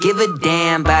Give a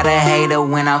damn about a hater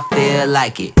when I feel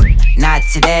like it. Not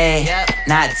today,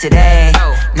 not today,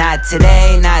 not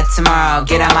today, not tomorrow.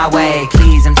 Get out my way,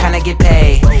 please, I'm tryna get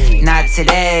paid. Not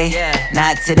today,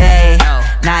 not today,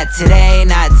 not today,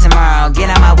 not tomorrow.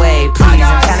 Get out my way, please,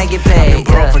 I'm tryna get paid. I've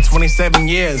been broke for 27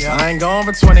 years, I ain't going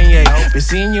for 28. Been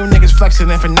seeing you niggas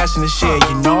flexing and finessing the shit.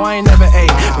 You know I ain't never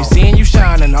ate. Been seeing you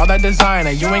shining, all that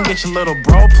designer. You ain't get your little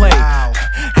bro plate.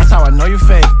 That's how I know you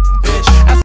fake.